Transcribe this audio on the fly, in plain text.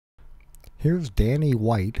Here's Danny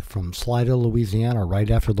White from Slidell, Louisiana, right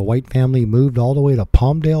after the White family moved all the way to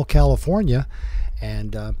Palmdale, California.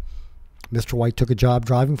 And Mr. White took a job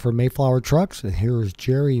driving for Mayflower Trucks. And here's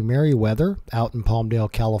Jerry Merriweather out in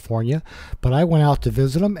Palmdale, California. But I went out to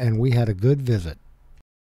visit him, and we had a good visit.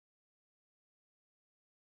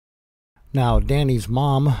 Now, Danny's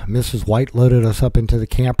mom, Mrs. White, loaded us up into the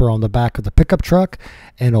camper on the back of the pickup truck,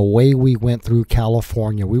 and away we went through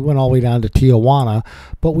California. We went all the way down to Tijuana,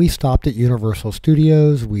 but we stopped at Universal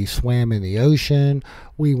Studios. We swam in the ocean.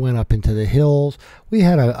 We went up into the hills. We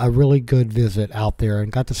had a really good visit out there and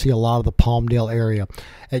got to see a lot of the Palmdale area.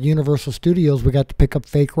 At Universal Studios, we got to pick up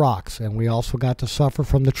fake rocks, and we also got to suffer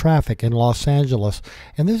from the traffic in Los Angeles.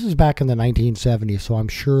 And this is back in the 1970s, so I'm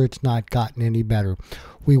sure it's not gotten any better.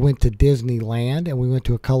 We went to Disneyland, and we went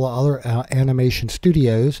to a couple of other animation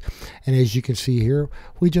studios. And as you can see here,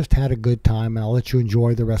 we just had a good time, and I'll let you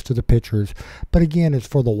enjoy the rest of the pictures. But again, it's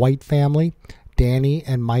for the White family, Danny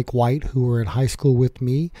and Mike White, who were in high school with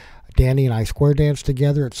me. Danny and I square danced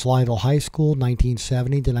together at Slidell High School,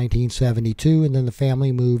 1970 to 1972, and then the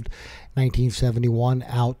family moved 1971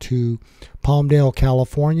 out to Palmdale,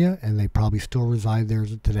 California, and they probably still reside there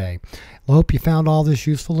today. I hope you found all this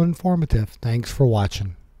useful and informative. Thanks for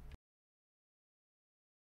watching.